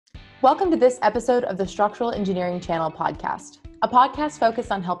Welcome to this episode of the Structural Engineering Channel podcast, a podcast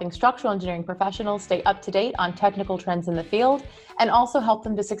focused on helping structural engineering professionals stay up to date on technical trends in the field and also help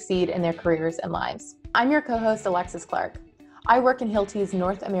them to succeed in their careers and lives. I'm your co-host, Alexis Clark. I work in Hilti's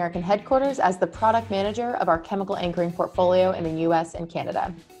North American headquarters as the product manager of our chemical anchoring portfolio in the US and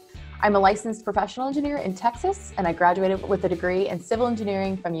Canada. I'm a licensed professional engineer in Texas, and I graduated with a degree in civil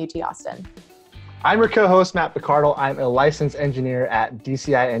engineering from UT Austin. I'm your co-host, Matt Picardal. I'm a licensed engineer at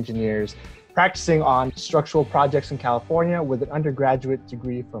DCI Engineers, practicing on structural projects in California with an undergraduate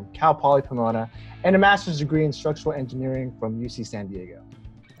degree from Cal Poly Pomona and a master's degree in structural engineering from UC San Diego.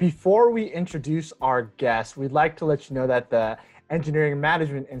 Before we introduce our guest, we'd like to let you know that the Engineering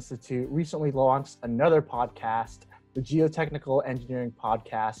Management Institute recently launched another podcast, the Geotechnical Engineering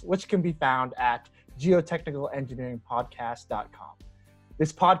Podcast, which can be found at geotechnicalengineeringpodcast.com.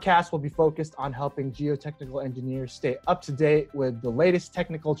 This podcast will be focused on helping geotechnical engineers stay up to date with the latest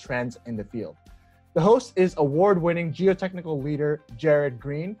technical trends in the field. The host is award-winning geotechnical leader Jared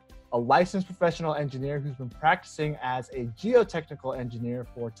Green, a licensed professional engineer who's been practicing as a geotechnical engineer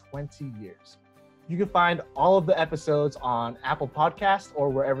for 20 years. You can find all of the episodes on Apple Podcasts or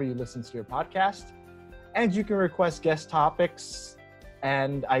wherever you listen to your podcast. And you can request guest topics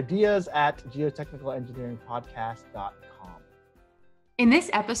and ideas at geotechnicalengineeringpodcast.com. In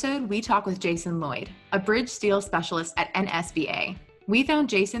this episode, we talk with Jason Lloyd, a bridge steel specialist at NSBA. We found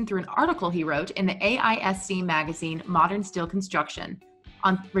Jason through an article he wrote in the AISC magazine Modern Steel Construction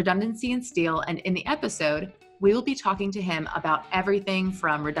on redundancy in steel, and in the episode, we will be talking to him about everything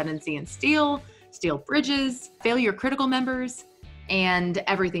from redundancy in steel, steel bridges, failure critical members, and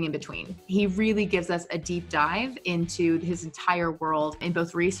everything in between. He really gives us a deep dive into his entire world in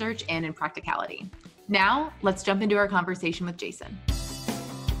both research and in practicality. Now, let's jump into our conversation with Jason.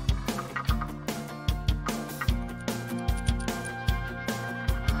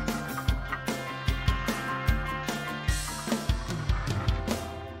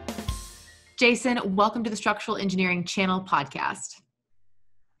 Jason, welcome to the Structural Engineering Channel podcast.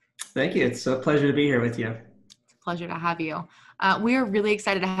 Thank you. It's a pleasure to be here with you. It's a pleasure to have you. We are really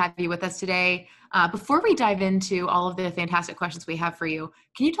excited to have you with us today. Before we dive into all of the fantastic questions we have for you,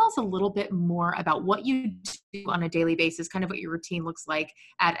 can you tell us a little bit more about what you do on a daily basis, kind of what your routine looks like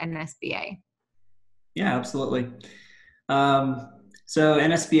at NSBA? Yeah, absolutely. So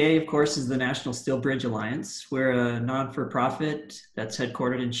NSBA, of course, is the National Steel Bridge Alliance. We're a non-for-profit that's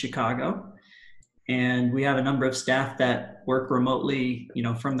headquartered in Chicago. And we have a number of staff that work remotely,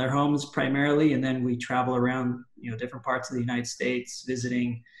 from their homes primarily. And then we travel around, different parts of the United States,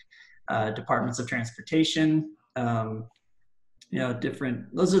 visiting departments of transportation, those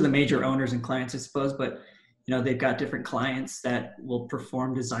are the major owners and clients, I suppose, but, they've got different clients that will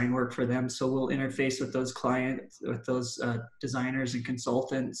perform design work for them. So we'll interface with those clients, with those designers and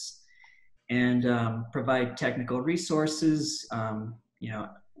consultants, and provide technical resources,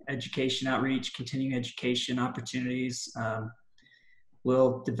 education outreach, continuing education opportunities.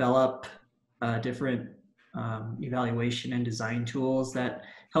 We'll develop different evaluation and design tools that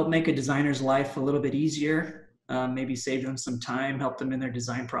help make a designer's life a little bit easier, maybe save them some time, help them in their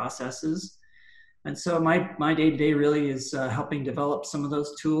design processes. And so my day-to-day really is helping develop some of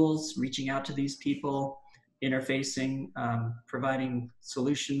those tools, reaching out to these people, interfacing, providing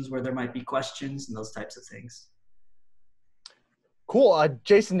solutions where there might be questions and those types of things. Cool.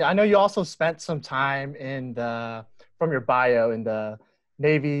 Jason, I know you also spent some time from your bio in the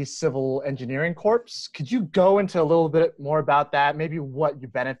Navy Civil Engineering Corps. Could you go into a little bit more about that? Maybe what you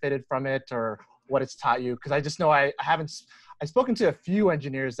benefited from it or what it's taught you? Because I just know I've spoken to a few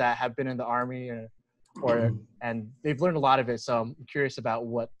engineers that have been in the Army and they've learned a lot of it. So I'm curious about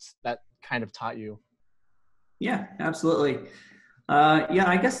what that kind of taught you. Yeah, absolutely.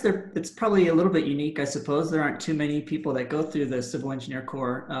 I guess it's probably a little bit unique, I suppose. There aren't too many people that go through the Civil Engineer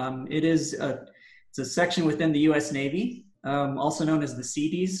Corps. It's a section within the U.S. Navy, also known as the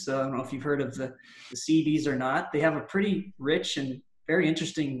Seabees. So I don't know if you've heard of the Seabees or not. They have a pretty rich and very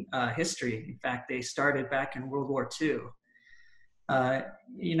interesting history. In fact, they started back in World War II,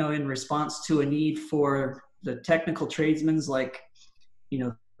 in response to a need for the technical tradesmen like,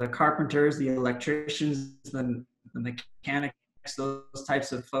 the carpenters, the electricians, the mechanics, those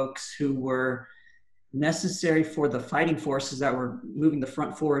types of folks who were necessary for the fighting forces that were moving the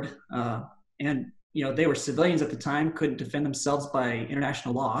front forward. They were civilians at the time, couldn't defend themselves by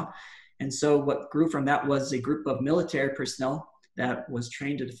international law. And so what grew from that was a group of military personnel that was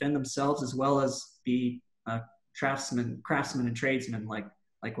trained to defend themselves, as well as be craftsmen and tradesmen, like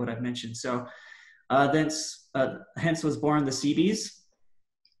what I've mentioned. So hence was born the Seabees.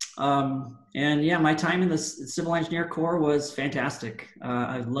 And yeah, my time in the Civil Engineer Corps was fantastic.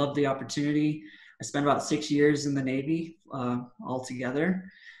 I loved the opportunity. I spent about 6 years in the Navy altogether.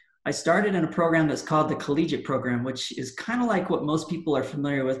 I started in a program that's called the Collegiate Program, which is kind of like what most people are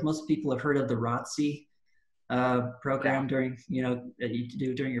familiar with. Most people have heard of the ROTC program during, that you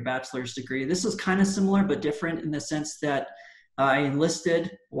do during your bachelor's degree. This was kind of similar, but different in the sense that I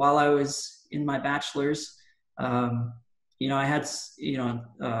enlisted while I was in my bachelor's. I had,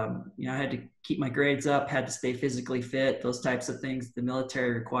 I had to keep my grades up, had to stay physically fit, those types of things the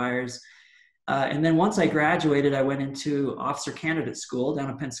military requires. And then once I graduated, I went into officer candidate school down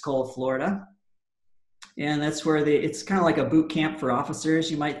in Pensacola, Florida. And that's where it's kind of like a boot camp for officers,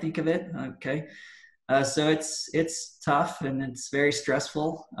 you might think of it. Okay. So it's tough and it's very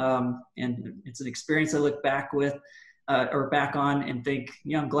stressful. And it's an experience I look back on and think,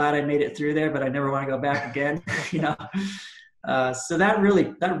 I'm glad I made it through there, but I never want to go back again. So that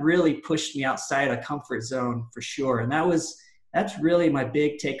really pushed me outside a comfort zone for sure. And that's really my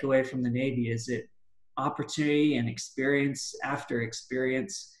big takeaway from the Navy, is it opportunity and experience after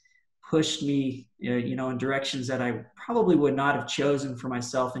experience pushed me, in directions that I probably would not have chosen for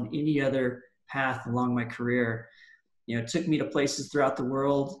myself in any other path along my career. It took me to places throughout the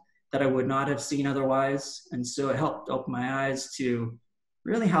world that I would not have seen otherwise. And so it helped open my eyes to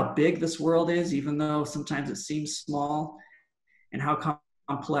really how big this world is, even though sometimes it seems small, and how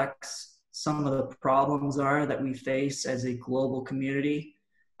complex some of the problems are that we face as a global community.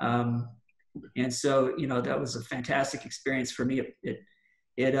 And so, that was a fantastic experience for me.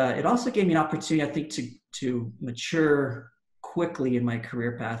 It also gave me an opportunity, I think, to mature quickly in my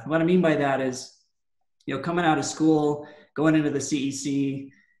career path. What I mean by that is, coming out of school, going into the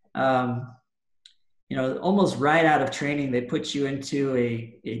CEC, almost right out of training, they put you into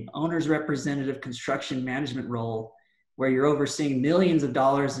an owner's representative construction management role, where you're overseeing millions of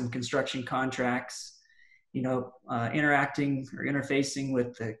dollars in construction contracts, interacting or interfacing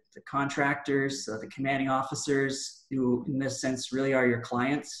with the contractors, the commanding officers, who in this sense really are your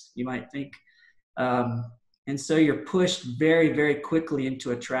clients, you might think. And so you're pushed very, very quickly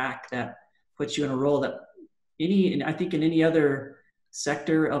into a track that puts you in a role that I think in any other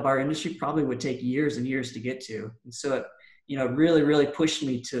sector of our industry probably would take years and years to get to. And so it, really, really pushed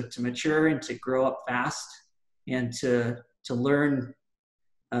me to mature and to grow up fast, and to learn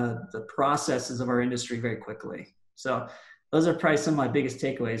the processes of our industry very quickly. So those are probably some of my biggest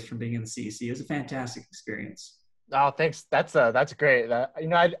takeaways from being in the CEC. It was a fantastic experience. Oh, thanks. That's great. I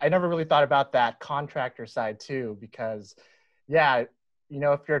never really thought about that contractor side too, because if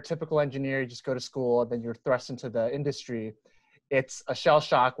you're a typical engineer, you just go to school and then you're thrust into the industry. It's a shell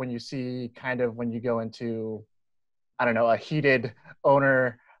shock when you see when you go into, a heated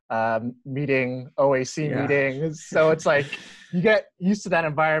owner meeting, OAC meeting. So it's like you get used to that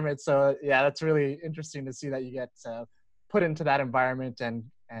environment. So yeah, that's really interesting to see that you get put into that environment and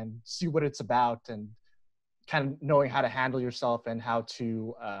see what it's about, and kind of knowing how to handle yourself and how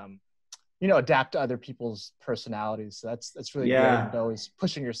to adapt to other people's personalities. So that's really great. And always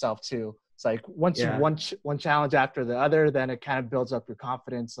pushing yourself too. It's like once you one challenge after the other, then it kind of builds up your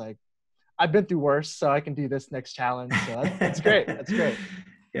confidence. Like, I've been through worse, so I can do this next challenge. So that's great. That's great.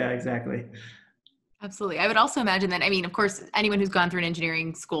 Yeah, exactly. Absolutely. I would also imagine that, of course, anyone who's gone through an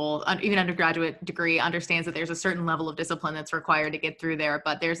engineering school, even undergraduate degree, understands that there's a certain level of discipline that's required to get through there,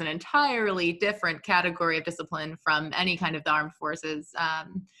 but there's an entirely different category of discipline from any kind of the armed forces.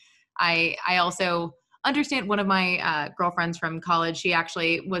 I also understand one of my girlfriends from college. She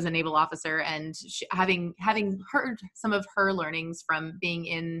actually was a naval officer, and having heard some of her learnings from being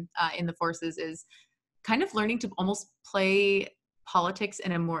in the forces is kind of learning to almost play politics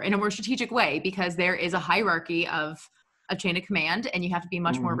in a more strategic way, because there is a hierarchy of a chain of command, and you have to be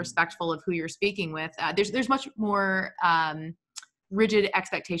much more respectful of who you're speaking with. There's much more rigid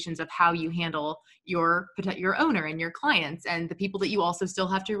expectations of how you handle your owner and your clients and the people that you also still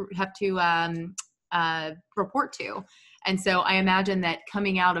have to report to. And so I imagine that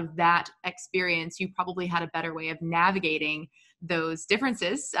coming out of that experience, you probably had a better way of navigating those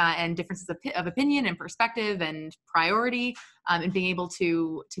differences and differences of opinion and perspective and priority, and being able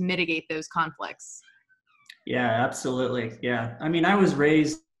to mitigate those conflicts. Yeah, absolutely. Yeah. I was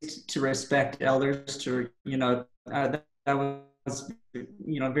raised to respect elders, that was,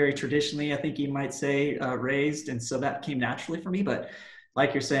 very traditionally, I think you might say, raised. And so that came naturally for me. But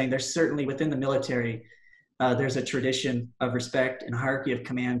like you're saying, there's certainly within the military, there's a tradition of respect and hierarchy of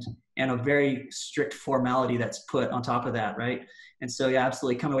command, and a very strict formality that's put on top of that, right? And so, yeah,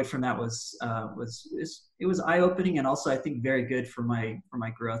 absolutely, coming away from that was eye-opening, and also I think very good for my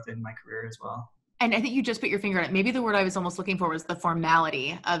growth in my career as well. And I think you just put your finger on it. Maybe the word I was almost looking for was the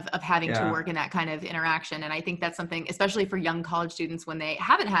formality of having to Yeah. work in that kind of interaction. And I think that's something, especially for young college students, when they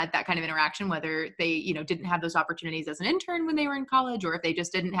haven't had that kind of interaction, whether they, you know, didn't have those opportunities as an intern when they were in college, or if they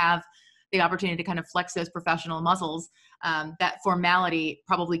just didn't have the opportunity to kind of flex those professional muscles, that formality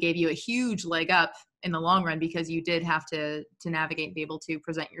probably gave you a huge leg up in the long run, because you did have to navigate and be able to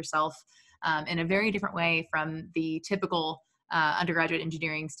present yourself in a very different way from the typical undergraduate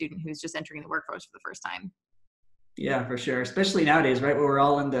engineering student who's just entering the workforce for the first time. Yeah, for sure. Especially nowadays, right? Where we're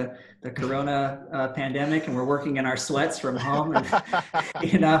all in the Corona pandemic and we're working in our sweats from home, and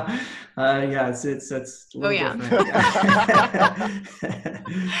you know, yeah, it's a little different.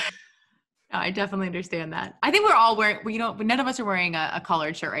 I definitely understand that. I think we're all wearing, you know, but none of us are wearing a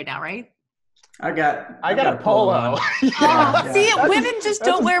collared shirt right now, right? I got a polo. See, women just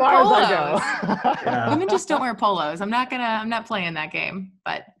don't wear polos. Yeah. Women just don't wear polos. I'm not playing that game,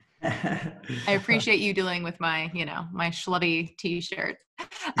 but I appreciate you dealing with my, you know, my schlubby t-shirt.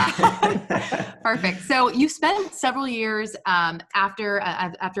 Perfect. So you spent several years after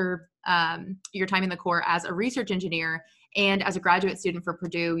your time in the Corps as a research engineer and as a graduate student for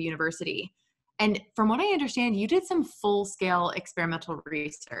Purdue University. And from what I understand, you did some full-scale experimental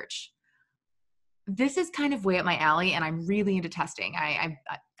research. This is kind of way up my alley, and I'm really into testing. I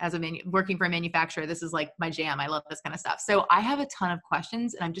as working for a manufacturer, this is like my jam. I love this kind of stuff. So I have a ton of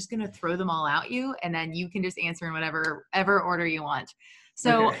questions, and I'm just going to throw them all at you, and then you can just answer in whatever order you want.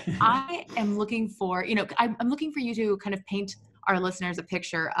 So okay. I am looking for, you know, I'm looking for you to kind of paint our listeners a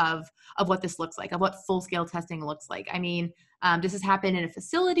picture of what this looks like, of what full-scale testing looks like. I mean, does this happen in a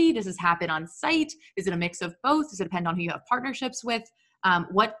facility? Does this happen on site? Is it a mix of both? Does it depend on who you have partnerships with?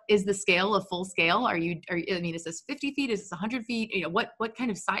 What is the scale of full scale? I mean, is this 50 feet? Is this 100 feet? You know, what kind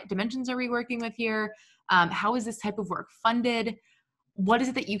of dimensions are we working with here? How is this type of work funded? What is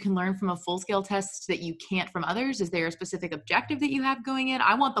it that you can learn from a full scale test that you can't from others? Is there a specific objective that you have going in?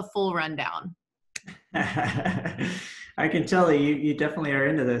 I want the full rundown. I can tell you definitely are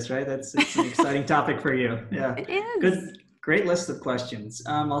into this, right? It's an exciting topic for you. Yeah, it is. Good, great list of questions.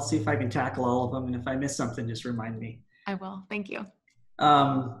 I'll see if I can tackle all of them, and if I miss something, just remind me. I will. Thank you.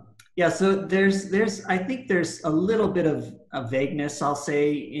 Yeah, so I think there's a little bit of a vagueness, I'll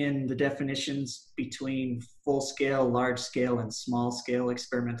say, in the definitions between full scale, large scale, and small scale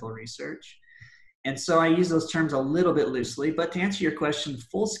experimental research. And so I use those terms a little bit loosely, but to answer your question,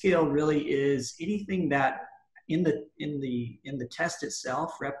 full scale really is anything that in the test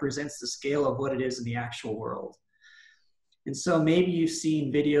itself represents the scale of what it is in the actual world. And so maybe you've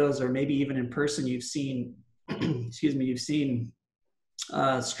seen videos, or maybe even in person, you've seen, you've seen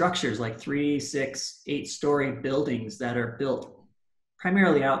structures like 3, 6, 8-story buildings that are built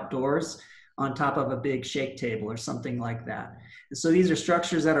primarily outdoors on top of a big shake table or something like that. And so these are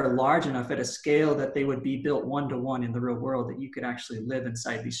structures that are large enough at a scale that they would be built one-to-one in the real world, that you could actually live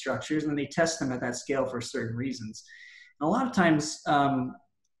inside these structures, and they test them at that scale for certain reasons. And a lot of times,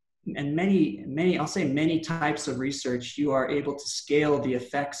 and many types of research, you are able to scale the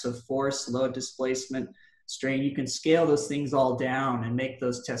effects of force, load, displacement, strain. You can scale those things all down and make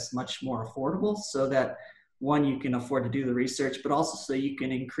those tests much more affordable, so that one, you can afford to do the research, but also so you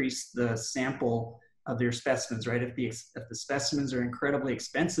can increase the sample of their specimens, right? If the specimens are incredibly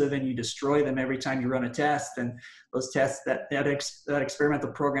expensive and you destroy them every time you run a test, then those tests, that experimental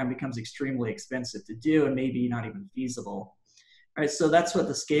program becomes extremely expensive to do and maybe not even feasible. All right, so that's what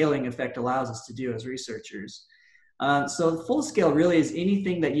the scaling effect allows us to do as researchers. So the full scale really is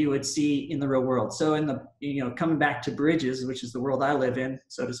anything that you would see in the real world. So coming back to bridges, which is the world I live in,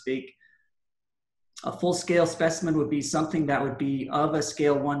 so to speak, a full scale specimen would be something that would be of a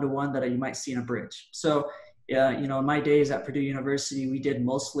scale 1-to-1 that you might see in a bridge. So, in my days at Purdue University, we did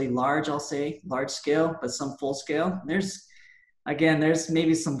mostly large scale, but some full scale. There's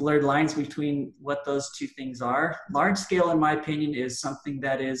maybe some blurred lines between what those two things are. Large scale, in my opinion, is something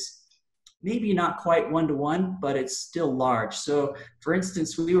that is maybe not quite 1-to-1, but it's still large. So for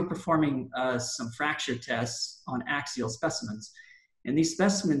instance, we were performing some fracture tests on axial specimens. And these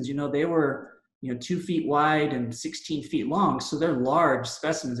specimens, they were 2 feet wide and 16 feet long. So they're large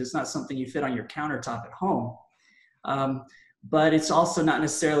specimens. It's not something you fit on your countertop at home. But it's also not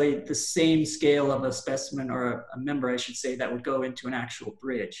necessarily the same scale of a specimen, or a member, I should say, that would go into an actual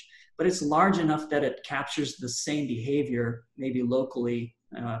bridge. But it's large enough that it captures the same behavior, maybe locally,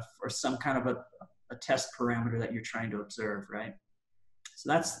 for some kind of a test parameter that you're trying to observe, right? So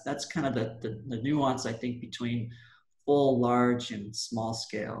that's kind of the nuance, I think, between full, large, and small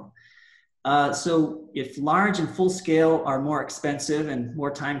scale. So if large and full scale are more expensive and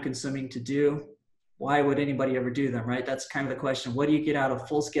more time consuming to do, why would anybody ever do them, right? That's kind of the question. What do you get out of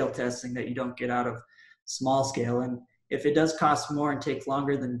full-scale testing that you don't get out of small scale? And if it does cost more and take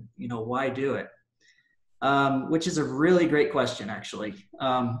longer, then, why do it? Which is a really great question, actually.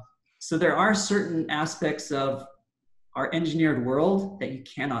 So there are certain aspects of our engineered world that you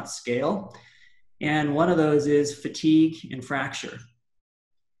cannot scale. And one of those is fatigue and fracture.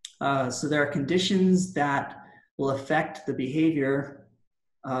 So there are conditions that will affect the behavior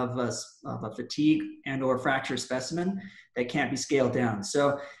of a fatigue and or fracture specimen that can't be scaled down.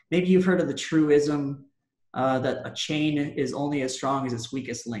 So maybe you've heard of the truism that a chain is only as strong as its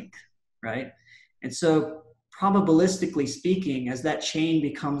weakest link, right? And so probabilistically speaking, as that chain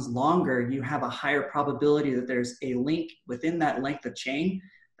becomes longer, you have a higher probability that there's a link within that length of chain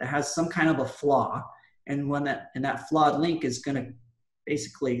that has some kind of a flaw. And when that flawed link is going to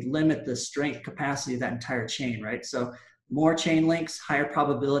basically limit the strength capacity of that entire chain, right? So more chain links, higher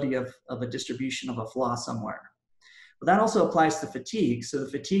probability of a distribution of a flaw somewhere. But that also applies to fatigue. So the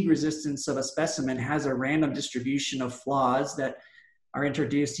fatigue resistance of a specimen has a random distribution of flaws that are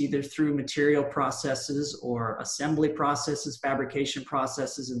introduced either through material processes or assembly processes, fabrication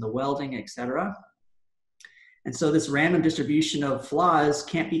processes in the welding, etc. And so this random distribution of flaws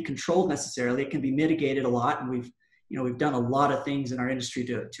can't be controlled necessarily. It can be mitigated a lot, and we've done a lot of things in our industry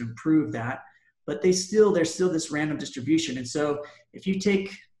to improve that. But there's still this random distribution. And so if you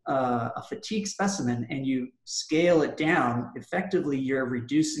take a fatigue specimen and you scale it down, effectively you're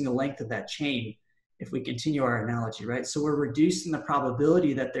reducing the length of that chain. If we continue our analogy, right? So we're reducing the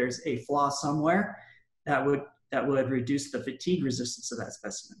probability that there's a flaw somewhere that would reduce the fatigue resistance of that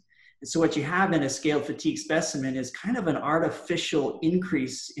specimen. And so what you have in a scaled fatigue specimen is kind of an artificial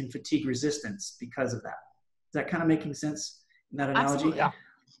increase in fatigue resistance because of that. Is that kind of making sense in that analogy? Absolutely. Yeah.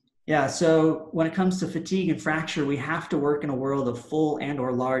 Yeah, so when it comes to fatigue and fracture, we have to work in a world of full and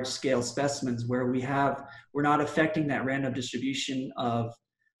or large scale specimens where we're not affecting that random distribution of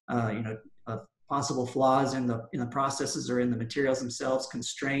possible flaws in the processes or in the materials themselves.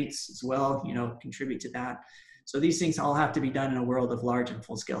 Constraints as well, contribute to that. So these things all have to be done in a world of large and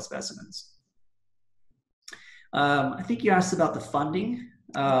full scale specimens. I think you asked about the funding.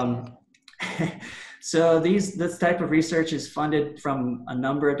 So this type of research is funded from a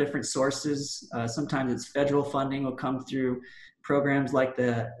number of different sources. Sometimes it's federal funding will come through programs like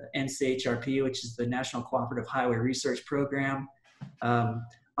the NCHRP, which is the National Cooperative Highway Research Program.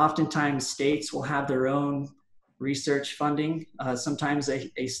 Oftentimes states will have their own research funding. Sometimes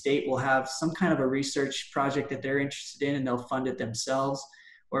a state will have some kind of a research project that they're interested in and they'll fund it themselves.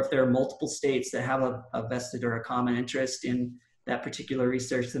 Or if there are multiple states that have a vested or a common interest in that particular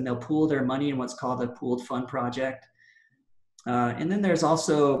research, then they'll pool their money in what's called a pooled fund project. And then there's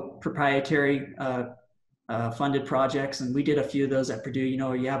also proprietary funded projects, and we did a few of those at Purdue.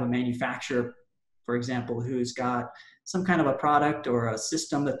 You have a manufacturer, for example, who's got some kind of a product or a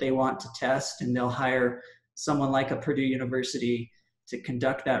system that they want to test, and they'll hire someone like a Purdue University to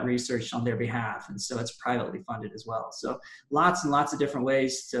conduct that research on their behalf. And so it's privately funded as well. So lots and lots of different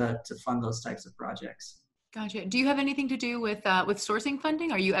ways to fund those types of projects. Gotcha. Do you have anything to do with sourcing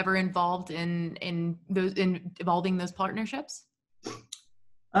funding? Are you ever involved in evolving those partnerships?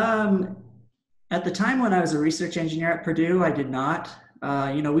 At the time when I was a research engineer at Purdue, I did not.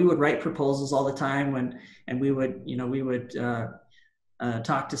 We would write proposals all the time and we would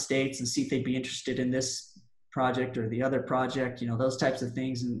talk to states and see if they'd be interested in this project or the other project, those types of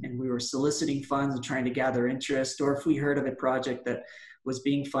things. And we were soliciting funds and trying to gather interest, or if we heard of a project that was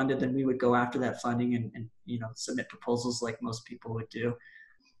being funded, then we would go after that funding and submit proposals like most people would do.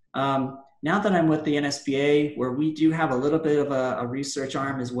 Now that I'm with the NSBA, where we do have a little bit of a research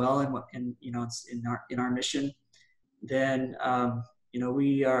arm as well, and it's in our mission, then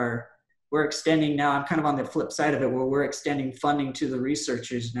we're extending now. I'm kind of on the flip side of it, where we're extending funding to the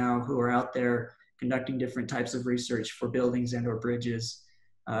researchers now who are out there conducting different types of research for buildings and or bridges.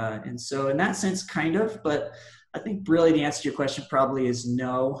 And so in that sense, kind of, but I think really the answer to your question probably is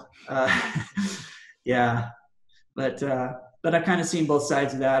no. Yeah, but I've kind of seen both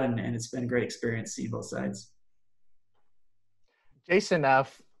sides of that, and it's been a great experience seeing both sides. Jason,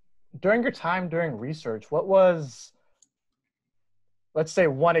 during your time during research, what was, let's say,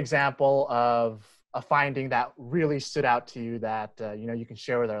 one example of a finding that really stood out to you that you can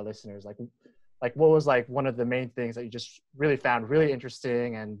share with our listeners? Like what was like one of the main things that you just really found really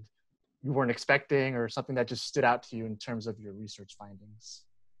interesting and you weren't expecting, or something that just stood out to you in terms of your research findings?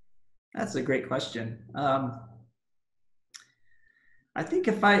 That's a great question. I think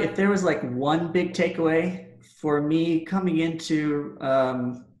if there was like one big takeaway for me coming into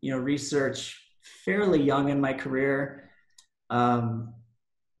research fairly young in my career,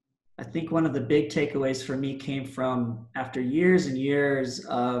 I I think one of the big takeaways for me came from after years and years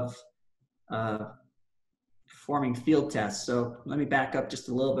of performing field tests. So let me back up just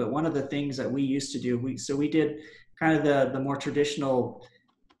a little bit. One of the things that we used to do, we did kind of the more traditional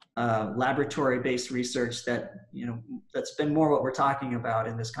laboratory-based research that, that's been more what we're talking about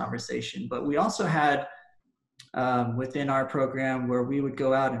in this conversation. But we also had within our program where we would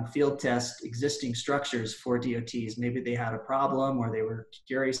go out and field test existing structures for DOTs. Maybe they had a problem or they were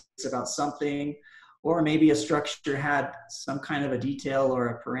curious about something, or maybe a structure had some kind of a detail or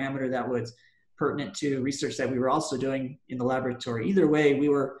a parameter that was pertinent to research that we were also doing in the laboratory. Either way, we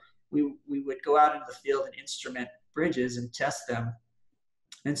would go out into the field and instrument bridges and test them.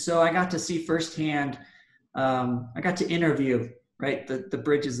 And so I got to see firsthand, I got to interview, right, the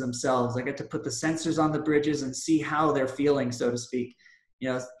bridges themselves. I got to put the sensors on the bridges and see how they're feeling, so to speak,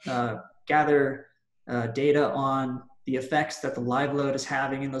 gather data on the effects that the live load is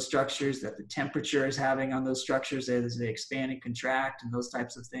having in those structures, that the temperature is having on those structures as they expand and contract and those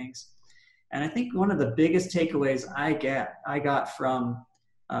types of things. And I think one of the biggest takeaways I got from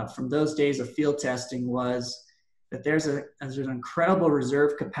those days of field testing was that there's an incredible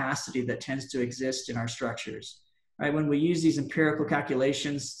reserve capacity that tends to exist in our structures, right? When we use these empirical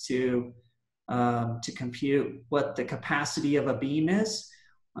calculations to compute what the capacity of a beam is,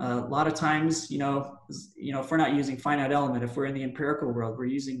 a lot of times, if we're not using finite element, if we're in the empirical world, we're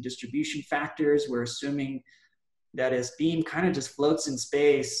using distribution factors. We're assuming that this beam kind of just floats in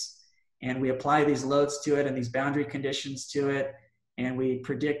space, and we apply these loads to it and these boundary conditions to it, and we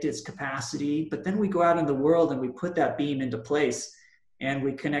predict its capacity. But then we go out in the world and we put that beam into place, and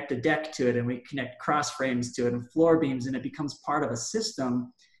we connect a deck to it, and we connect cross frames to it and floor beams, and it becomes part of a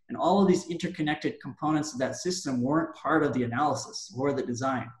system. And all of these interconnected components of that system weren't part of the analysis or the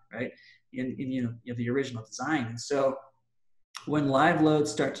design, right? In the original design. And so when live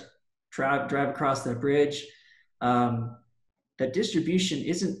loads start to drive across that bridge, that distribution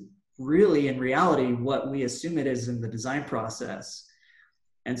isn't really in reality what we assume it is in the design process.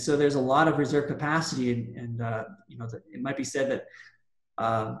 And so there's a lot of reserve capacity, and it might be said that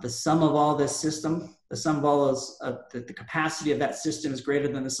the sum of all this system, the sum of all those, the capacity of that system is greater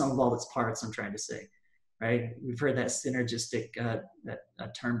than the sum of all its parts, I'm trying to say, right? We've heard that synergistic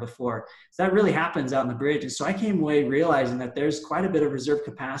that term before. So that really happens out in the bridge. And so I came away realizing that there's quite a bit of reserve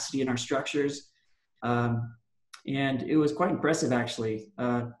capacity in our structures. And it was quite impressive, actually,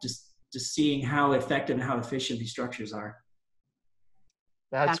 just seeing how effective and how efficient these structures are.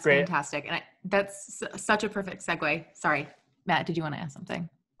 That's great. Fantastic. And that's such a perfect segue. Sorry, Matt, did you want to ask something?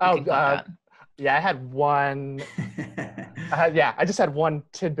 Yeah, I had one. I just had one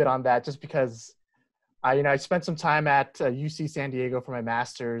tidbit on that, just because I spent some time at UC San Diego for my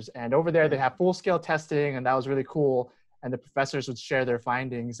master's, and over there they have full-scale testing, and that was really cool. And the professors would share their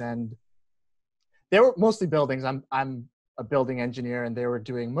findings, and they were mostly buildings. I'm a building engineer, and they were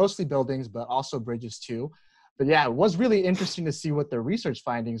doing mostly buildings, but also bridges too. But yeah, it was really interesting to see what their research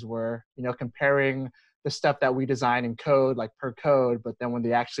findings were, comparing the stuff that we design in code, like per code, but then when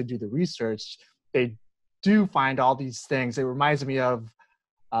they actually do the research, they do find all these things. It reminds me of,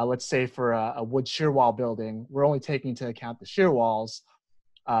 let's say for a wood shear wall building, we're only taking into account the shear walls,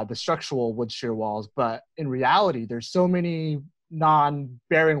 the structural wood shear walls, but in reality, there's so many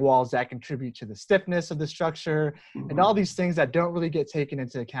non-bearing walls that contribute to the stiffness of the structure, and all these things that don't really get taken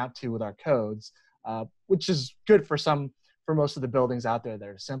into account too with our codes, which is good for most of the buildings out there that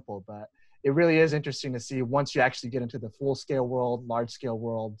are simple. But it really is interesting to see, once you actually get into the full-scale world, large-scale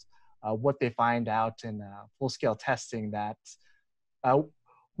world, what they find out in full-scale testing, that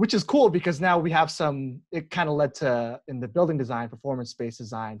which is cool, because now we have it kind of led to, in the building design, performance-based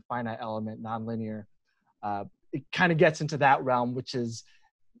design, finite element, nonlinear, it kind of gets into that realm, which is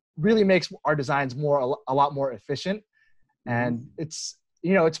really makes our designs a lot more efficient. And it's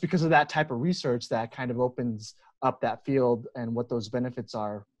because of that type of research that kind of opens up that field and what those benefits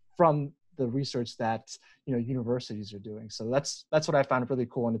are from the research that universities are doing. So that's what I found really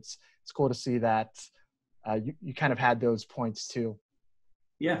cool, and it's cool to see that you kind of had those points too.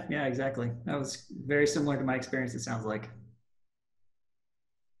 Yeah, exactly. That was very similar to my experience, it sounds like.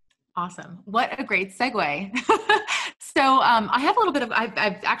 Awesome. What a great segue. So I have a little bit of,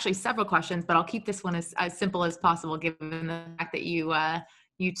 I've actually several questions, but I'll keep this one as simple as possible, given the fact that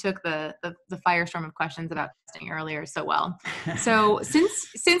you took the firestorm of questions about testing earlier so well. So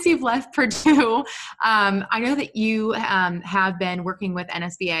since you've left Purdue, I know that you have been working with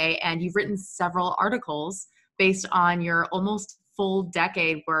NSBA, and you've written several articles based on your almost full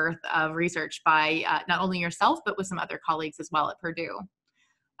decade worth of research by not only yourself, but with some other colleagues as well at Purdue.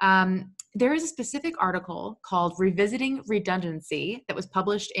 There is a specific article called Revisiting Redundancy that was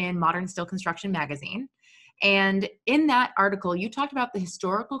published in Modern Steel Construction magazine. And in that article, you talked about the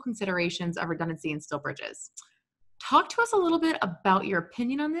historical considerations of redundancy in steel bridges. Talk to us a little bit about your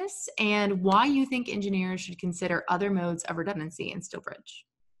opinion on this and why you think engineers should consider other modes of redundancy in steel bridge.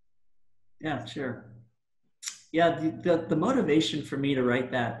 Yeah, sure. Yeah, the motivation for me to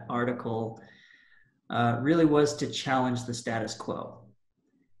write that article really was to challenge the status quo.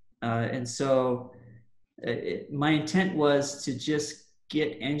 And so my intent was to just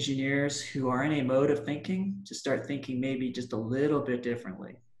get engineers who are in a mode of thinking to start thinking maybe just a little bit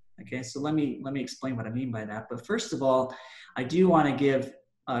differently. Okay, so let me explain what I mean by that. But first of all, I do want to give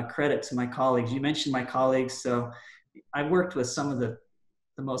credit to my colleagues. You mentioned my colleagues, so I've worked with some of the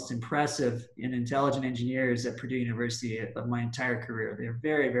most impressive and intelligent engineers at Purdue University of my entire career. They're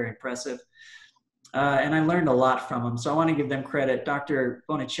very, very impressive. And I learned a lot from them. So I want to give them credit. Dr.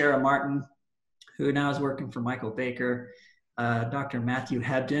 Bonachera Martin, who now is working for Michael Baker, Dr. Matthew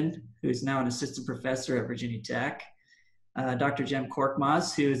Hebden, who is now an assistant professor at Virginia Tech, Dr. Jem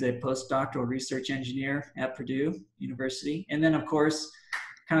Korkmaz, who is a postdoctoral research engineer at Purdue University, and then, of course,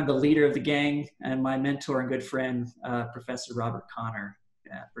 kind of the leader of the gang and my mentor and good friend, Professor Robert Connor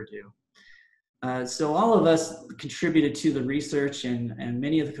at Purdue. So all of us contributed to the research and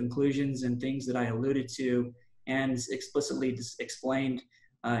many of the conclusions and things that I alluded to and explicitly explained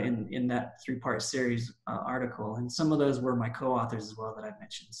in that three-part series article. And some of those were my co-authors as well that I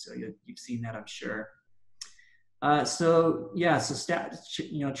mentioned. So you've seen that, I'm sure. Trying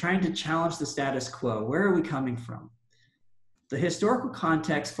to challenge the status quo. Where are we coming from? The historical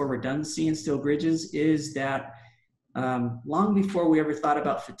context for redundancy in steel bridges is that long before we ever thought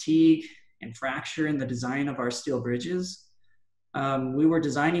about fatigue and fracture in the design of our steel bridges, we were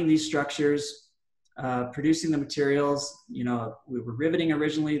designing these structures, producing the materials. We were riveting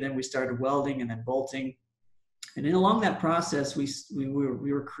originally, then we started welding and then bolting. And then along that process, we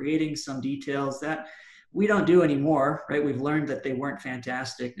were creating some details that we don't do anymore, right? We've learned that they weren't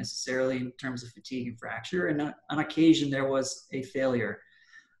fantastic necessarily in terms of fatigue and fracture. And on occasion, there was a failure.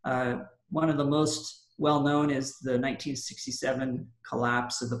 One of the most well-known is the 1967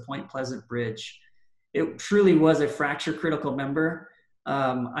 collapse of the Point Pleasant Bridge. It truly was a fracture critical member.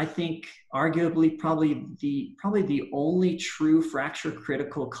 I think arguably probably the only true fracture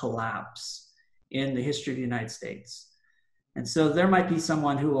critical collapse in the history of the United States. And so there might be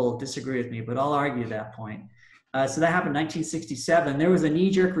someone who will disagree with me, but I'll argue that point. So that happened in 1967. There was a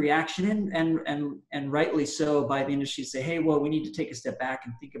knee-jerk reaction, and rightly so, by the industry to say, hey, well, we need to take a step back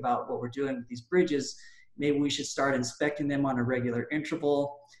and think about what we're doing with these bridges. Maybe we should start inspecting them on a regular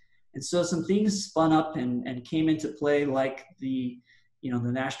interval. And so some things spun up and came into play, like the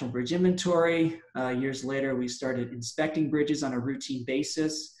National Bridge Inventory. Years later, we started inspecting bridges on a routine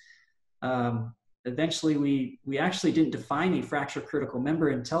basis. Eventually, we actually didn't define a fracture critical member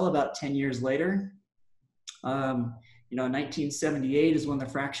until about 10 years later. 1978 is when the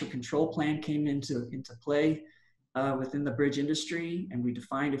fracture control plan came into play within the bridge industry, and we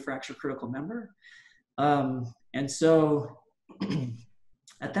defined a fracture critical member. And so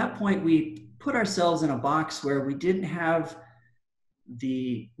at that point, we put ourselves in a box where we didn't have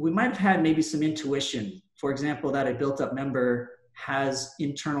we might have had maybe some intuition, for example, that a built-up member has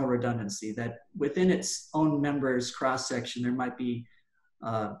internal redundancy, that within its own members cross-section, there might be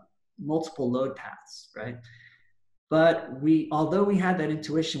multiple load paths, right? But although we had that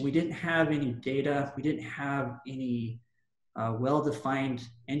intuition, we didn't have any data, we didn't have any well-defined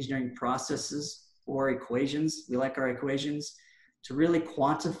engineering processes or equations. We like our equations to really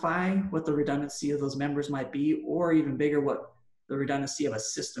quantify what the redundancy of those members might be, or even bigger, what the redundancy of a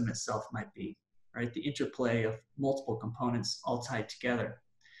system itself might be, right? The interplay of multiple components all tied together.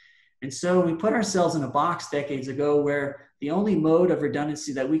 And so we put ourselves in a box decades ago where the only mode of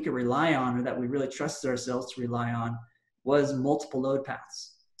redundancy that we could rely on, or that we really trusted ourselves to rely on, was multiple load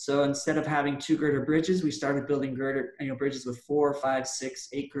paths. So instead of having 2 girder bridges, we started building bridges with 4, 5, 6,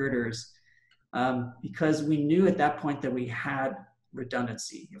 8 girders, because we knew at that point that we had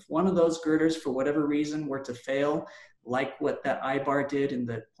redundancy. If one of those girders, for whatever reason, were to fail, like what that I-bar did in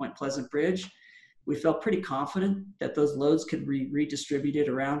the Point Pleasant Bridge, we felt pretty confident that those loads could be redistributed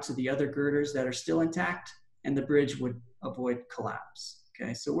around to the other girders that are still intact, and the bridge would avoid collapse.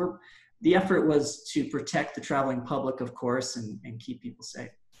 Okay, so the effort was to protect the traveling public, of course, and keep people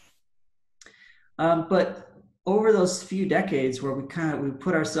safe. But over those few decades where we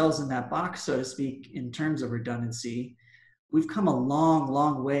put ourselves in that box, so to speak, in terms of redundancy, we've come a long,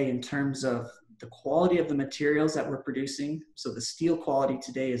 long way in terms of the quality of the materials that we're producing. So the steel quality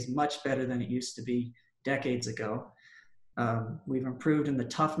today is much better than it used to be decades ago. We've improved in the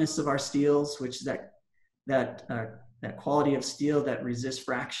toughness of our steels, which is that quality of steel that resists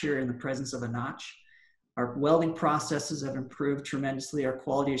fracture in the presence of a notch. Our welding processes have improved tremendously. Our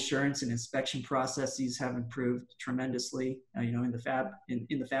quality assurance and inspection processes have improved tremendously, in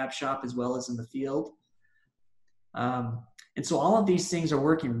the fab shop as well as in the field. And so all of these things are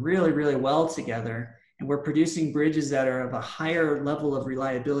working really, really well together, and we're producing bridges that are of a higher level of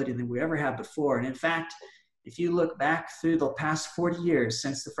reliability than we ever have before. And in fact, if you look back through the past 40 years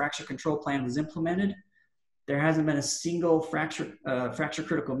since the fracture control plan was implemented, there hasn't been a single fracture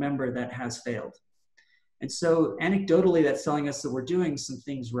critical member that has failed. And so anecdotally, that's telling us that we're doing some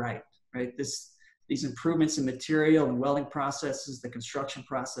things right? These improvements in material and welding processes, the construction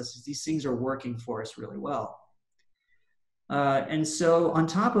processes, these things are working for us really well. And so on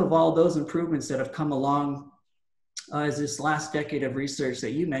top of all those improvements that have come along is this last decade of research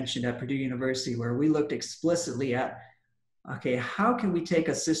that you mentioned at Purdue University, where we looked explicitly at, okay, how can we take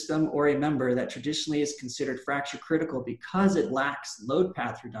a system or a member that traditionally is considered fracture critical because it lacks load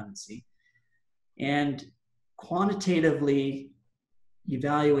path redundancy, and quantitatively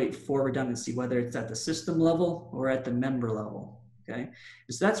evaluate for redundancy, whether it's at the system level or at the member level, okay?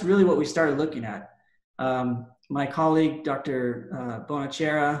 So that's really what we started looking at. My colleague, Dr.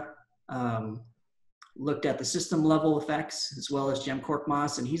 Bonacera, looked at the system level effects, as well as Jem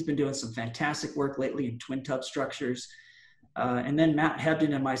Korkmaz, and he's been doing some fantastic work lately in twin tub structures. And then Matt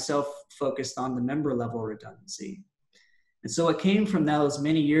Hebden and myself focused on the member level redundancy. And so what came from those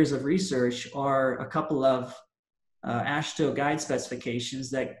many years of research are a couple of AASHTO guide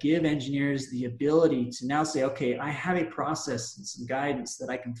specifications that give engineers the ability to now say, okay, I have a process and some guidance that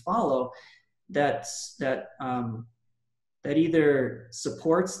I can follow that either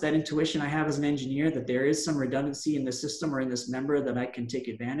supports that intuition I have as an engineer that there is some redundancy in the system or in this member that I can take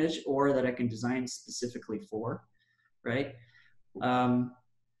advantage, or that I can design specifically for, right?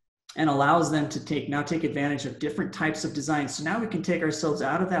 And allows them to take advantage of different types of designs. So now we can take ourselves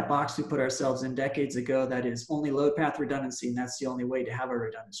out of that box we put ourselves in decades ago, that is only load path redundancy, and that's the only way to have a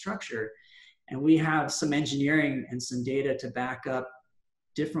redundant structure. And we have some engineering and some data to back up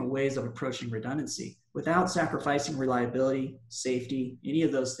different ways of approaching redundancy without sacrificing reliability, safety, any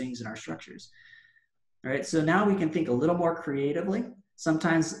of those things in our structures. All right, so now we can think a little more creatively.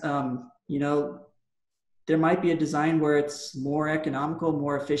 Sometimes, there might be a design where it's more economical,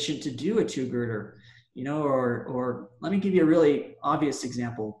 more efficient to do a two-girder, or let me give you a really obvious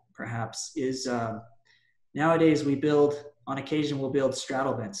example, perhaps, is nowadays on occasion, we'll build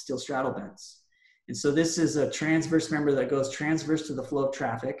straddle bents, steel straddle bents. And so this is a transverse member that goes transverse to the flow of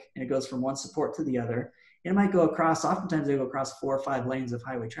traffic, and it goes from one support to the other. It might go across, oftentimes they go across 4 or 5 lanes of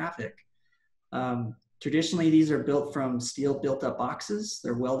highway traffic. Traditionally, these are built from steel built up boxes.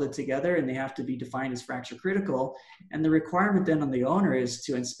 They're welded together and they have to be defined as fracture critical. And the requirement then on the owner is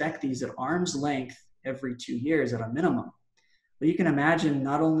to inspect these at arm's length every 2 years at a minimum. But you can imagine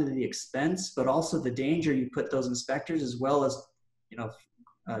not only the expense, but also the danger you put those inspectors, as well as,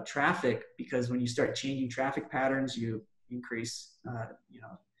 traffic, because when you start changing traffic patterns, you increase,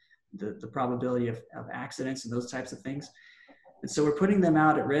 the probability of accidents and those types of things. And so we're putting them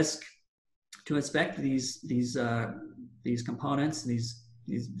out at risk to inspect these components, these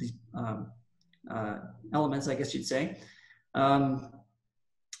elements, I guess you'd say,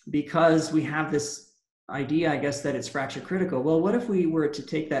 because we have this idea, I guess, that it's fracture critical. Well, what if we were to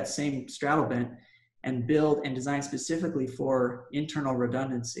take that same straddle bent and build and design specifically for internal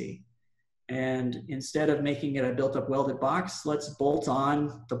redundancy? And instead of making it a built-up welded box, let's bolt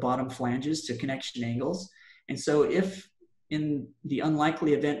on the bottom flanges to connection angles. And so if in the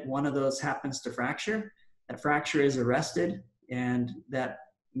unlikely event one of those happens to fracture, that fracture is arrested and that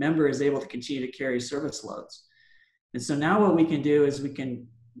member is able to continue to carry service loads. And so now what we can do is we can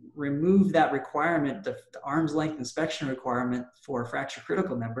remove that requirement, the arm's length inspection requirement for a fracture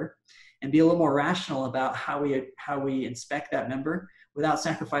critical member, and be a little more rational about how we inspect that member without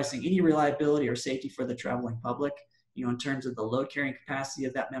sacrificing any reliability or safety for the traveling public, in terms of the load carrying capacity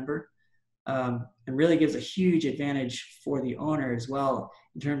of that member. And really gives a huge advantage for the owner as well,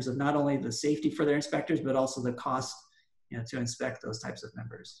 in terms of not only the safety for their inspectors, but also the cost, to inspect those types of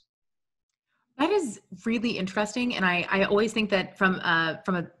members. That is really interesting. And I always think that from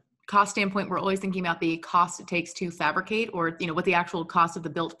a cost standpoint, we're always thinking about the cost it takes to fabricate, or, what the actual cost of the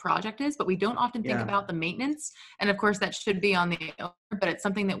built project is, but we don't often think about the maintenance. And of course that should be on the owner, but it's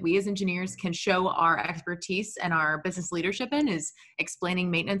something that we as engineers can show our expertise and our business leadership in, is explaining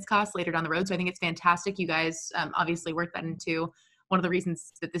maintenance costs later down the road. So I think it's fantastic. You guys obviously worked that into one of the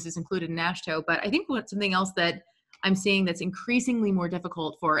reasons that this is included in AASHTO. But I think something else that I'm seeing that's increasingly more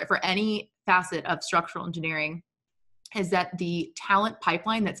difficult for any facet of structural engineering is that the talent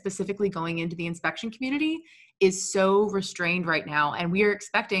pipeline that's specifically going into the inspection community is so restrained right now. And we are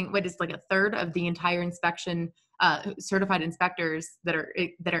expecting what is like a third of the entire inspection certified inspectors that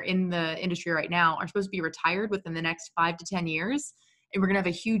are in the industry right now are supposed to be retired within the next 5 to 10 years. And we're going to have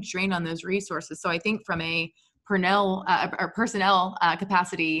a huge drain on those resources. So I think from a personnel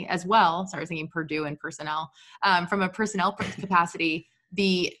capacity as well, sorry, I was thinking Purdue and personnel, from a personnel capacity,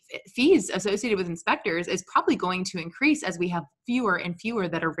 the fees associated with inspectors is probably going to increase as we have fewer and fewer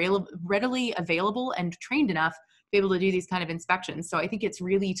that are readily available and trained enough to be able to do these kind of inspections. So I think it's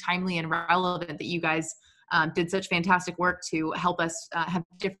really timely and relevant that you guys did such fantastic work to help us have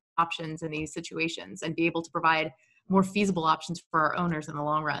different options in these situations and be able to provide more feasible options for our owners in the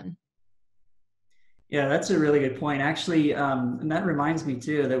long run. Yeah, that's a really good point. Actually, and that reminds me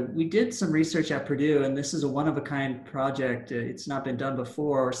too, that we did some research at Purdue, and this is a one-of-a-kind project. It's not been done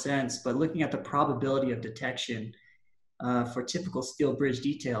before or since, but looking at the probability of detection for typical steel bridge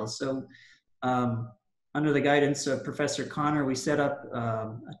details. So under the guidance of Professor Connor, we set up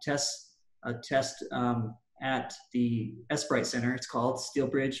a test at the SBRITE Center. It's called Steel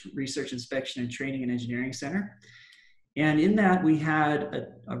Bridge Research Inspection and Training and Engineering Center. And in that, we had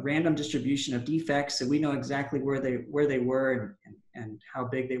a random distribution of defects, so we know exactly where they were and how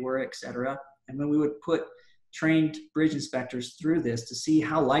big they were, et cetera. And then we would put trained bridge inspectors through this to see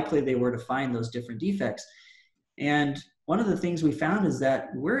how likely they were to find those different defects. And one of the things we found is that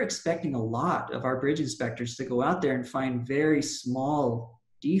we're expecting a lot of our bridge inspectors to go out there and find very small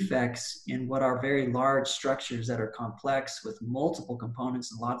defects in what are very large structures that are complex with multiple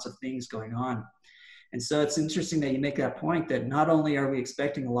components and lots of things going on. And so it's interesting that you make that point, that not only are we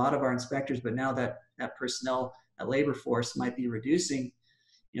expecting a lot of our inspectors, but now that personnel, that labor force might be reducing,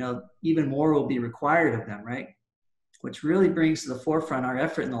 even more will be required of them, right? Which really brings to the forefront our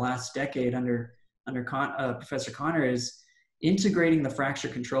effort in the last decade under Professor Connor is integrating the fracture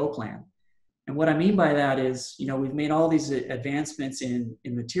control plan. And what I mean by that is, we've made all these advancements in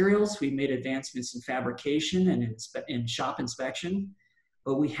materials, we've made advancements in fabrication and in shop inspection,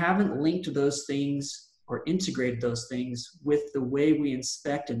 but we haven't linked those things or integrated those things with the way we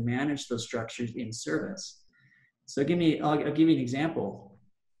inspect and manage those structures in service. So I'll give you an example.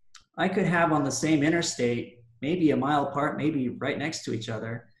 I could have on the same interstate, maybe a mile apart, maybe right next to each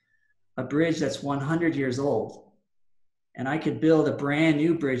other, a bridge that's 100 years old. And I could build a brand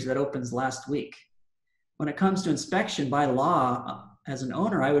new bridge that opens last week. When it comes to inspection by law, as an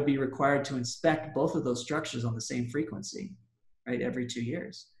owner, I would be required to inspect both of those structures on the same frequency, right, every 2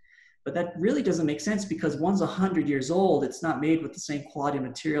 years. But that really doesn't make sense because one's 100 years old, it's not made with the same quality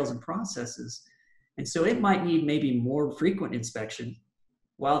materials and processes. And so it might need maybe more frequent inspection,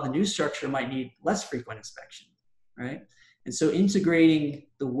 while the new structure might need less frequent inspection, right? And so integrating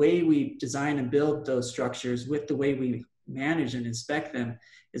the way we design and build those structures with the way we manage and inspect them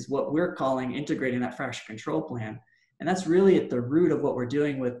is what we're calling integrating that fracture control plan. And that's really at the root of what we're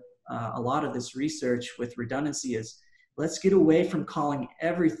doing with a lot of this research with redundancy is, let's get away from calling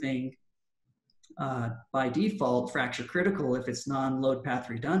everything by default fracture critical if it's non-load path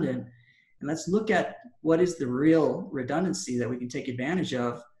redundant. And let's look at what is the real redundancy that we can take advantage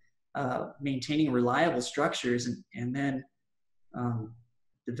of, maintaining reliable structures and then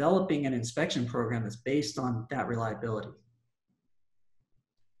developing an inspection program that's based on that reliability.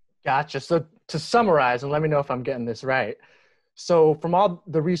 Gotcha. So to summarize, and let me know if I'm getting this right. So from all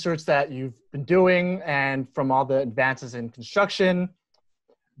the research that you've been doing and from all the advances in construction,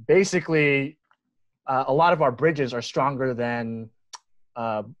 basically a lot of our bridges are stronger than,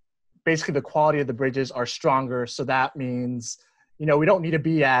 basically the quality of the bridges are stronger. So that means, we don't need to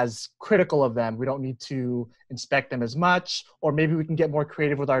be as critical of them. We don't need to inspect them as much, or maybe we can get more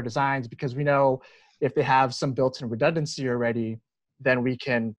creative with our designs because we know if they have some built-in redundancy already, then we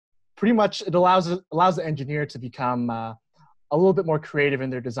can pretty much, it allows the engineer to become a little bit more creative in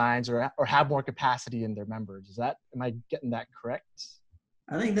their designs or have more capacity in their members. Am I getting that correct?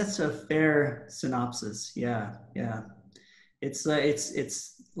 I think that's a fair synopsis. Yeah. It's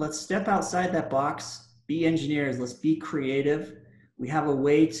let's step outside that box, be engineers, let's be creative. We have a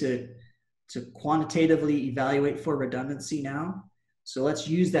way to quantitatively evaluate for redundancy now. So let's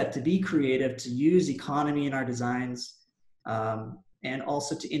use that to be creative, to use economy in our designs, and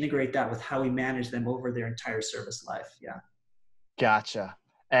also to integrate that with how we manage them over their entire service life. Yeah. Gotcha.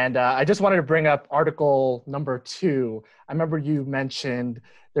 And I just wanted to bring up article number 2. I remember you mentioned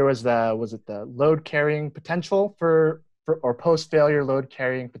there was the load carrying potential for or post-failure load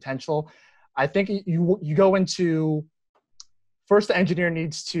carrying potential. I think you go into, first the engineer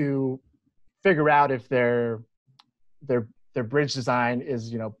needs to figure out if their bridge design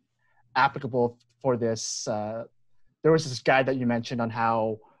is, applicable for this there was this guide that you mentioned on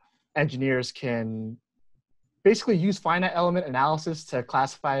how engineers can basically use finite element analysis to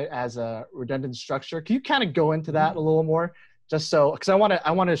classify it as a redundant structure. Can you kind of go into that a little more? Just so, because I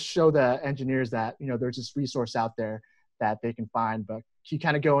want to show the engineers that, you know, there's this resource out there that they can find, but can you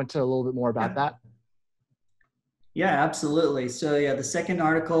kind of go into a little bit more about that? Yeah, absolutely. So yeah, the second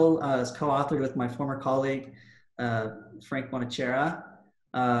article is co-authored with my former colleague, Frank Bonacera,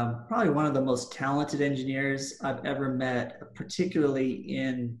 probably one of the most talented engineers I've ever met, particularly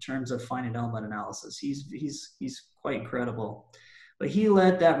in terms of finite element analysis. He's quite incredible. But he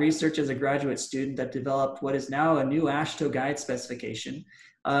led that research as a graduate student that developed what is now a new AASHTO guide specification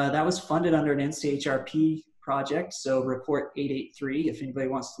that was funded under an NCHRP project. So report 883, if anybody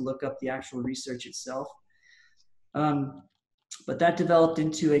wants to look up the actual research itself. But that developed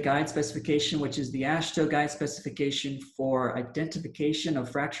into a guide specification, which is the AASHTO guide specification for identification of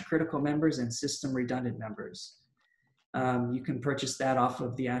fracture critical members and system redundant members. You can purchase that off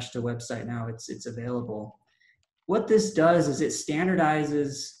of the AASHTO website now. It's available. What this does is it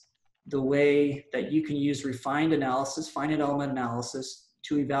standardizes the way that you can use refined analysis, finite element analysis,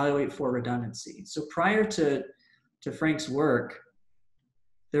 to evaluate for redundancy. So prior to Frank's work,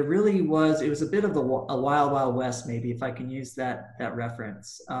 there really was, it was a bit of a wild, wild west, maybe, if I can use that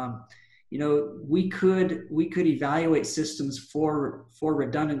reference. You know, we could evaluate systems for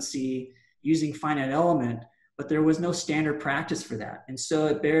redundancy using finite element, but there was no standard practice for that. And so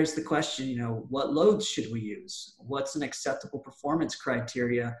it bears the question, you know, what loads should we use? What's an acceptable performance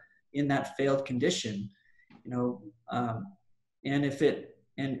criteria in that failed condition? You know, and if it,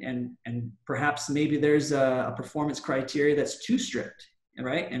 and perhaps maybe there's a performance criteria that's too strict.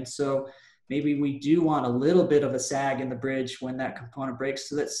 Right. And so maybe we do want a little bit of a sag in the bridge when that component breaks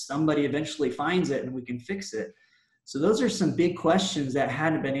so that somebody eventually finds it and we can fix it. So those are some big questions that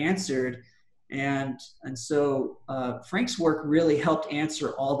hadn't been answered. And so Frank's work really helped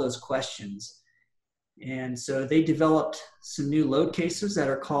answer all those questions. And so they developed some new load cases that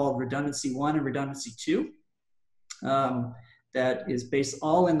are called Redundancy 1 and Redundancy 2. That is based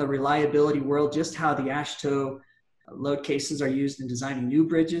all in the reliability world, just how the AASHTO load cases are used in designing new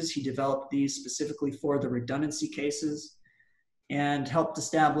bridges. He developed these specifically for the redundancy cases and helped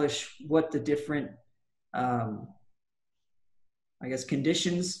establish what the different, I guess,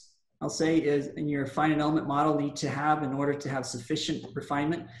 conditions, I'll say, is in your finite element model need to have in order to have sufficient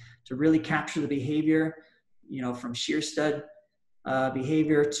refinement to really capture the behavior, you know, from shear stud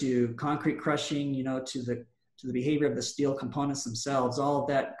behavior to concrete crushing, you know, to the behavior of the steel components themselves, all of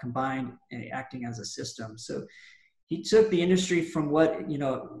that combined acting as a system. So he took the industry from what, you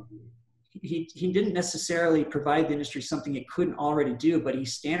know, he didn't necessarily provide the industry something it couldn't already do, but he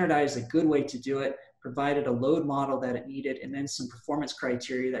standardized a good way to do it, provided a load model that it needed, and then some performance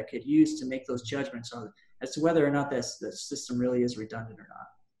criteria that could use to make those judgments on as to whether or not that system really is redundant or not.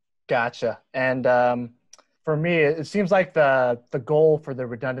 Gotcha. And for me, it seems like the goal for the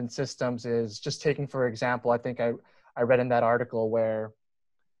redundant systems is just taking, for example, I think I read in that article where,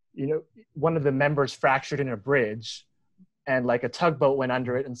 you know, one of the members fractured in a bridge and like a tugboat went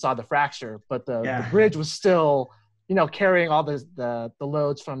under it and saw the fracture, but the bridge was still, you know, carrying all the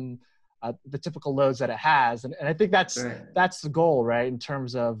loads from the typical loads that it has. And I think that's the goal, right? In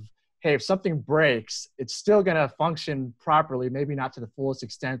terms of, hey, if something breaks, it's still going to function properly, maybe not to the fullest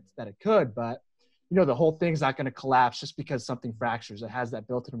extent that it could, but, you know, the whole thing's not going to collapse just because something fractures. It has that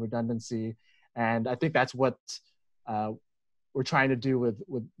built-in redundancy. And I think that's what we're trying to do with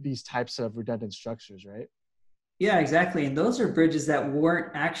these types of redundant structures, right? Yeah, exactly. And those are bridges that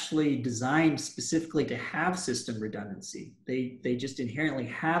weren't actually designed specifically to have system redundancy. They just inherently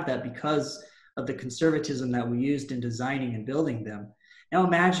have that because of the conservatism that we used in designing and building them. Now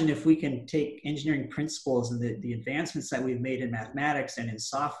imagine if we can take engineering principles and the advancements that we've made in mathematics and in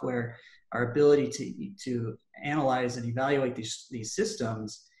software, our ability to analyze and evaluate these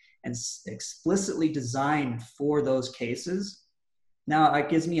systems and explicitly design for those cases. Now it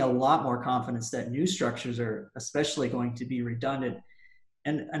gives me a lot more confidence that new structures are especially going to be redundant.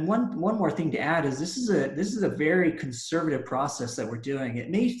 And one more thing to add is this is a very conservative process that we're doing. It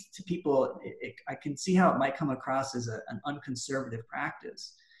may to people, I can see how it might come across as an unconservative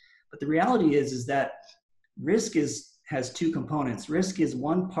practice, but the reality is that risk has two components. Risk is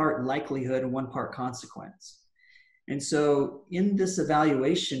one part likelihood and one part consequence. And so in this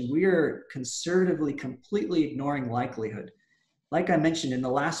evaluation, we are conservatively completely ignoring likelihood. Like I mentioned, in the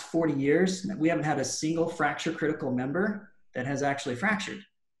last 40 years, we haven't had a single fracture critical member that has actually fractured.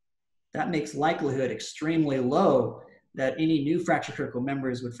 That makes likelihood extremely low that any new fracture critical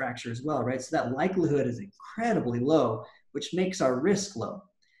members would fracture as well, right? So that likelihood is incredibly low, which makes our risk low.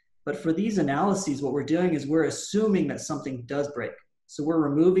 But for these analyses, what we're doing is we're assuming that something does break. So we're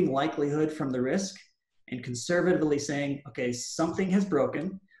removing likelihood from the risk and conservatively saying, okay, something has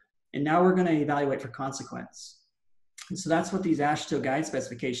broken, and now we're going to evaluate for consequence. And so that's what these AASHTO guide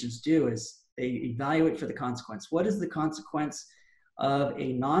specifications do, is they evaluate for the consequence. What is the consequence of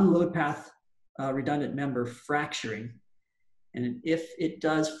a non-load path redundant member fracturing? And if it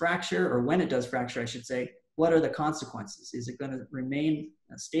does fracture, or when it does fracture, I should say, what are the consequences? Is it going to remain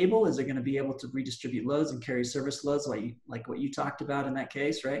stable? Is it going to be able to redistribute loads and carry service loads like what you talked about in that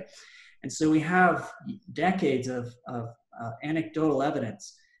case, right? And so we have decades of anecdotal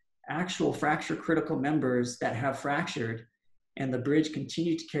evidence, actual fracture critical members that have fractured, and the bridge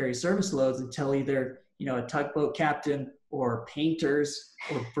continued to carry service loads until either, a tugboat captain or painters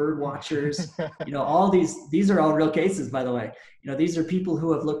or bird watchers, all these are all real cases, by the way. These are people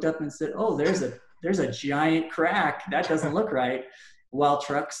who have looked up and said, oh, there's a giant crack. That doesn't look right, while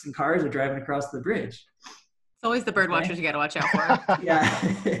trucks and cars are driving across the bridge. It's always the bird watchers you got to watch out for.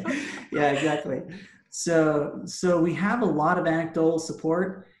 Yeah, exactly. So we have a lot of anecdotal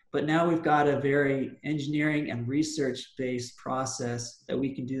support, but now we've got a very engineering and research-based process that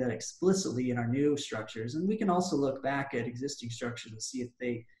we can do that explicitly in our new structures. And we can also look back at existing structures and see if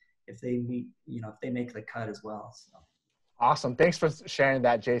they meet, if they make the cut as well. So. Awesome. Thanks for sharing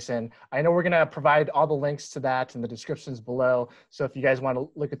that, Jason. I know we're going to provide all the links to that in the descriptions below. So if you guys want to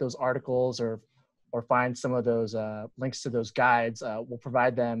look at those articles or find some of those links to those guides, we'll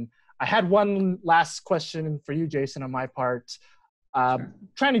provide them. I had one last question for you, Jason, on my part. Sure.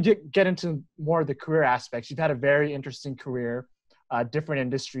 Trying to get into more of the career aspects. You've had a very interesting career, different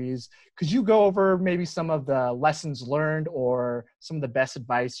industries. Could you go over maybe some of the lessons learned or some of the best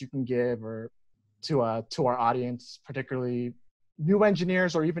advice you can give or to our audience, particularly new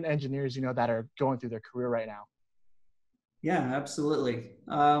engineers or even engineers, that are going through their career right now? Yeah, absolutely.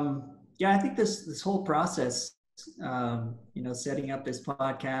 I think this whole process, setting up this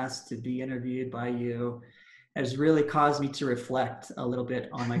podcast to be interviewed by you, has really caused me to reflect a little bit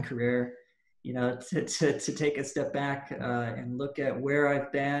on my career, to take a step back and look at where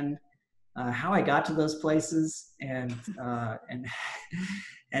I've been, how I got to those places, and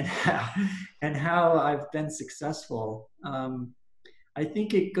how I've been successful. I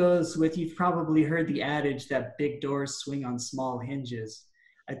think it goes with, you've probably heard the adage that big doors swing on small hinges.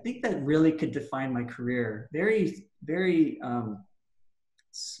 I think that really could define my career. Very, very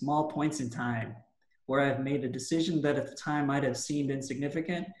small points in time where I've made a decision that at the time might have seemed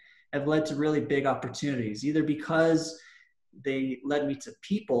insignificant have led to really big opportunities, either because they led me to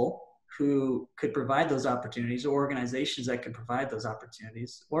people who could provide those opportunities or organizations that could provide those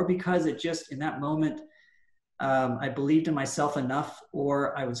opportunities, or because it just, in that moment, I believed in myself enough,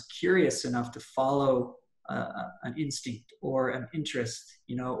 or I was curious enough to follow an instinct or an interest,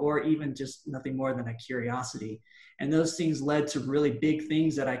 or even just nothing more than a curiosity. And those things led to really big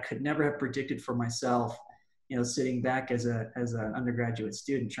things that I could never have predicted for myself, sitting back as an undergraduate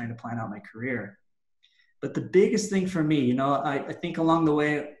student trying to plan out my career. But the biggest thing for me, I think along the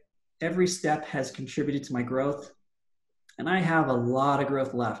way, every step has contributed to my growth, and I have a lot of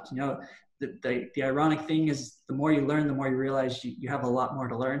growth left. The ironic thing is, the more you learn, the more you realize you have a lot more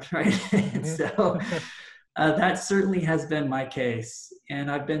to learn, right? And so that certainly has been my case. And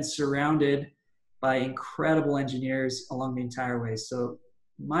I've been surrounded by incredible engineers along the entire way. So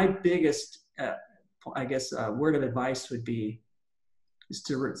my biggest, word of advice would be is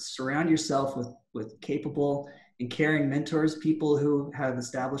to surround yourself with capable and caring mentors, people who have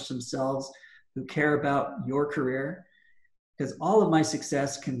established themselves, who care about your career. Because all of my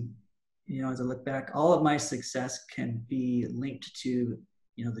success can, as I look back, all of my success can be linked to,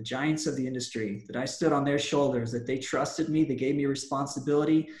 the giants of the industry, that I stood on their shoulders, that they trusted me, they gave me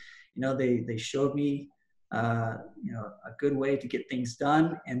responsibility. They showed me, a good way to get things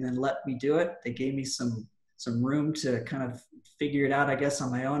done, and then let me do it. They gave me some room to kind of figure it out, I guess, on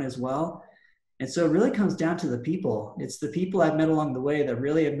my own as well. And so it really comes down to the people. It's the people I've met along the way that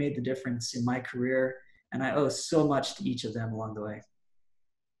really have made the difference in my career. And I owe so much to each of them along the way.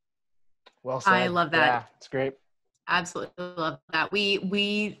 Well said. I love that. Yeah, it's great. Absolutely love that.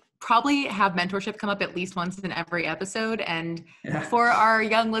 We probably have mentorship come up at least once in every episode. And for our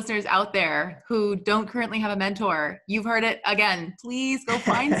young listeners out there who don't currently have a mentor, you've heard it again. Please go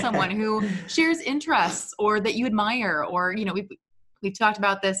find someone who shares interests or that you admire, or, we've talked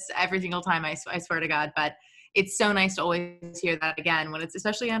about this every single time, I swear to God, but it's so nice to always hear that again when it's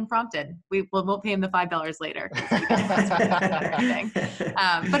especially unprompted. We won't pay him the $5 later.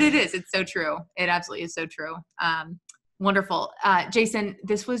 But it's so true. It absolutely is so true. Wonderful. Jason,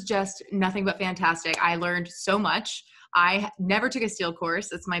 this was just nothing but fantastic. I learned so much. I never took a steel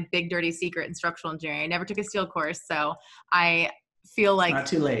course. It's my big dirty secret in structural engineering. I never took a steel course. So I feel like not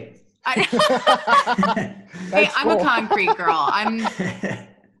too late. Hey, I'm a concrete girl.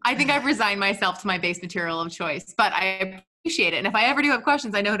 I think I've resigned myself to my base material of choice, but I appreciate it. And if I ever do have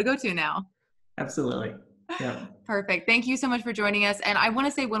questions, I know who to go to now. Absolutely. Yeah. Perfect. Thank you so much for joining us. And I want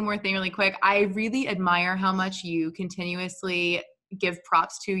to say one more thing really quick. I really admire how much you continuously give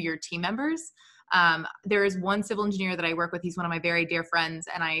props to your team members. There is one civil engineer that I work with. He's one of my very dear friends,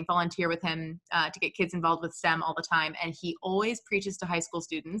 and I volunteer with him to get kids involved with STEM all the time. And he always preaches to high school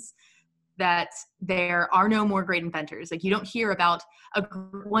students that there are no more great inventors. Like, you don't hear about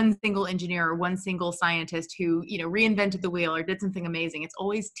one single engineer or one single scientist who, reinvented the wheel or did something amazing. It's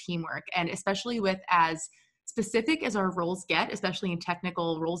always teamwork. And especially with as specific as our roles get, especially in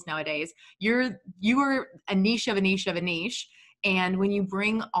technical roles nowadays, you are a niche of a niche of a niche. And when you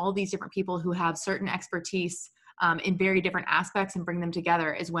bring all these different people who have certain expertise in very different aspects and bring them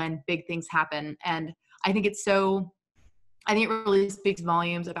together is when big things happen. And I think it really speaks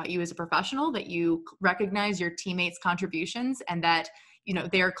volumes about you as a professional, that you recognize your teammates' contributions and that,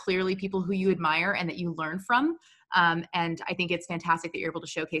 they are clearly people who you admire and that you learn from. And I think it's fantastic that you're able to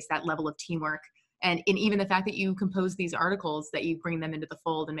showcase that level of teamwork. And even the fact that you compose these articles, that you bring them into the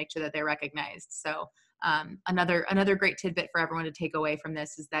fold and make sure that they're recognized. So another great tidbit for everyone to take away from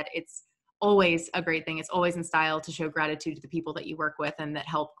this is that it's always a great thing. It's always in style to show gratitude to the people that you work with and that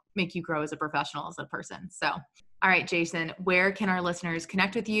help make you grow as a professional, as a person. So, all right, Jason, where can our listeners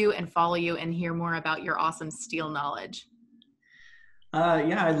connect with you and follow you and hear more about your awesome steel knowledge?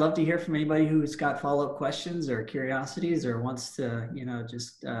 Yeah, I'd love to hear from anybody who's got follow-up questions or curiosities or wants to,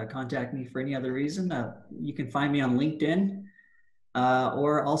 just contact me for any other reason. You can find me on LinkedIn,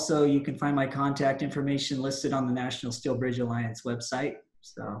 or also you can find my contact information listed on the National Steel Bridge Alliance website.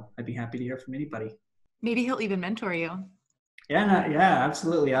 So I'd be happy to hear from anybody. Maybe he'll even mentor you. Yeah,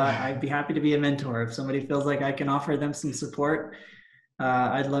 absolutely. I'd be happy to be a mentor. If somebody feels like I can offer them some support,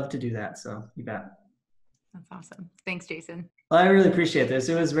 I'd love to do that. So you bet. That's awesome. Thanks, Jason. Well, I really appreciate this.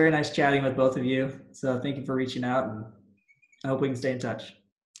 It was very nice chatting with both of you. So thank you for reaching out, and I hope we can stay in touch.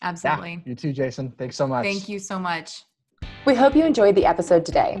 Absolutely. Yeah, you too, Jason. Thanks so much. Thank you so much. We hope you enjoyed the episode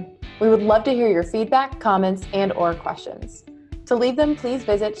today. We would love to hear your feedback, comments, and/or questions. To leave them, please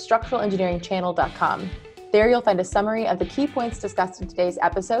visit structuralengineeringchannel.com. There you'll find a summary of the key points discussed in today's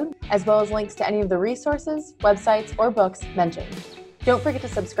episode, as well as links to any of the resources, websites, or books mentioned. Don't forget to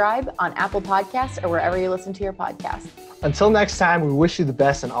subscribe on Apple Podcasts or wherever you listen to your podcast. Until next time, we wish you the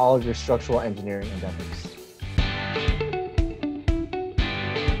best in all of your structural engineering endeavors.